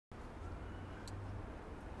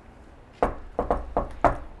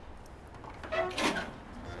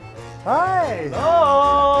Hi.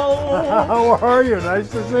 Hello. How are you? Nice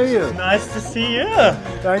to see you. Nice to see you.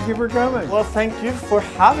 Thank you for coming. Well, thank you for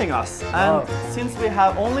having us. And since we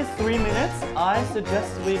have only 3 minutes, I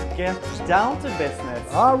suggest we get down to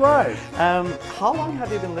business. All right. How long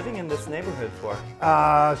have you been living in this neighborhood for?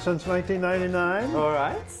 Since 1999. All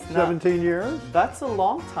right. 17 years. That's a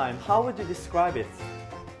long time. How would you describe it?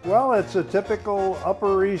 Well, it's a typical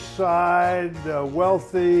Upper East Side,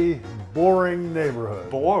 wealthy, boring neighborhood.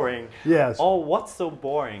 Boring? Yes. Oh, what's so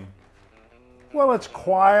boring? Well, it's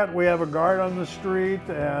quiet. We have a guard on the street,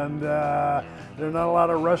 and there are not a lot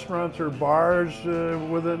of restaurants or bars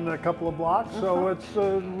within a couple of blocks, so it's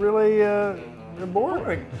really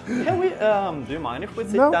boring. Can we, do you mind if we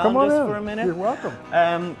sit No, down come on just in. for a minute? You're welcome.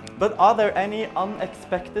 But are there any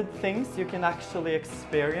unexpected things you can actually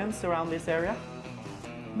experience around this area?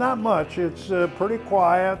 Not much. It's pretty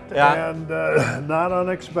quiet and not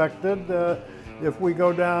unexpected. If we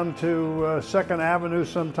go down to 2nd Avenue,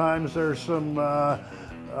 sometimes there's some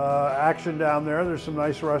action down there. There's some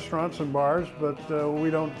nice restaurants and bars, but we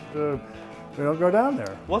don't go down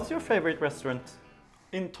there. What's your favorite restaurant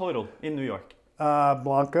in total in New York?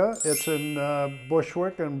 Blanca. It's in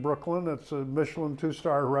Bushwick in Brooklyn. It's a Michelin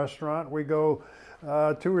 2-star restaurant. We go 2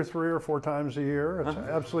 or 3 or 4 times a year. It's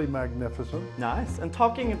absolutely magnificent. Nice. And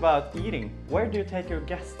talking about eating, where do you take your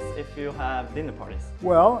guests if you have dinner parties?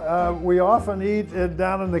 Well, we often eat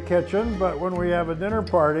down in the kitchen, but when we have a dinner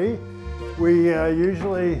party, we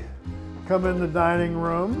usually come in the dining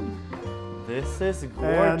room. This is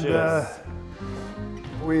gorgeous. And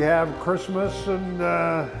we have Christmas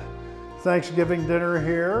and Thanksgiving dinner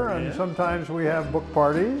here, and sometimes we have book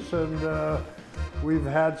parties, and we've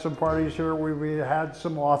had some parties here where we had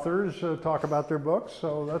some authors talk about their books,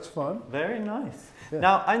 so that's fun. Very nice. Yeah.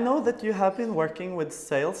 Now, I know that you have been working with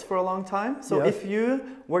sales for a long time, so if you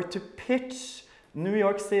were to pitch New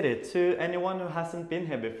York City to anyone who hasn't been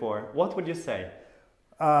here before, what would you say?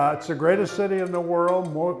 It's the greatest city in the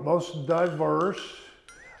world, most diverse.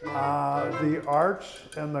 The arts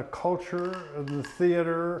and the culture and the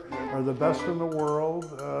theater are the best in the world.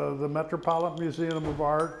 The Metropolitan Museum of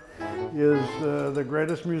Art is the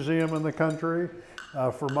greatest museum in the country.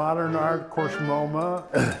 For modern art, of course, MoMA,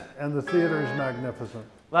 and the theater is magnificent.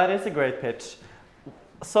 That is a great pitch.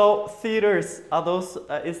 So theaters, are those,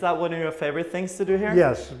 is that one of your favorite things to do here?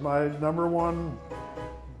 Yes, my #1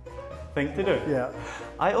 thing to do. Yeah.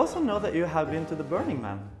 I also know that you have been to the Burning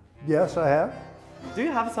Man. Yes, I have. Do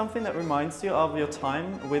you have something that reminds you of your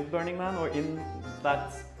time with Burning Man or in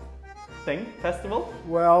that festival?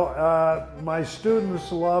 Well, my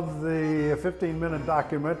students love the 15-minute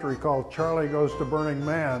documentary called Charlie Goes to Burning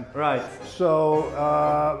Man. Right. So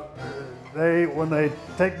when they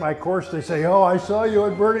take my course, they say, "Oh, I saw you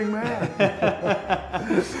at Burning Man."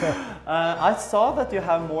 I saw that you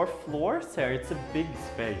have more floors here. It's a big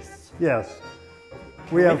space. Yes.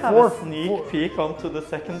 We have a sneak peek onto the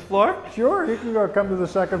 2nd floor. Sure, you can come to the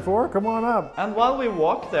 2nd floor. Come on up. And while we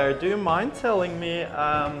walk there, do you mind telling me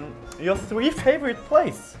your 3 favorite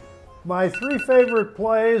plays? My 3 favorite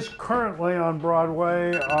plays currently on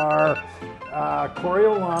Broadway are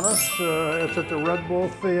Coriolanus. It's at the Red Bull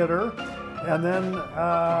Theater, and then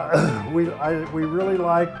we really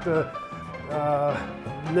liked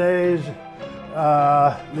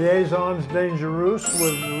Liaisons Dangereuses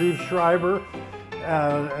with Liev Schreiber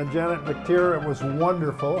and Janet McTeer. It was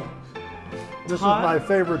wonderful. This is my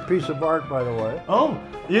favorite piece of art, by the way. Oh,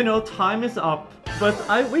 you know, time is up, but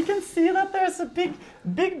we can see that there's a big,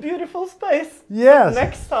 beautiful space. Yes.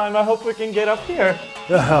 Next time, I hope we can get up here.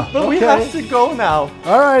 But we have to go now.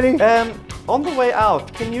 All righty. On the way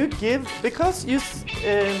out, can you give, because you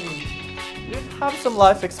have some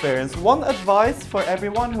life experience, one advice for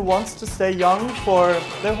everyone who wants to stay young for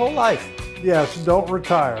their whole life? Yes, don't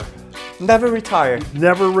retire. Never retire.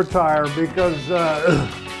 Never retire, because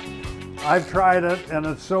I've tried it and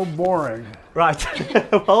it's so boring. Right.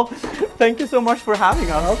 Well, thank you so much for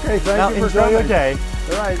having us. Okay, thank you for enjoy coming. your day.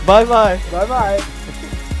 All right. Bye-bye. Bye-bye.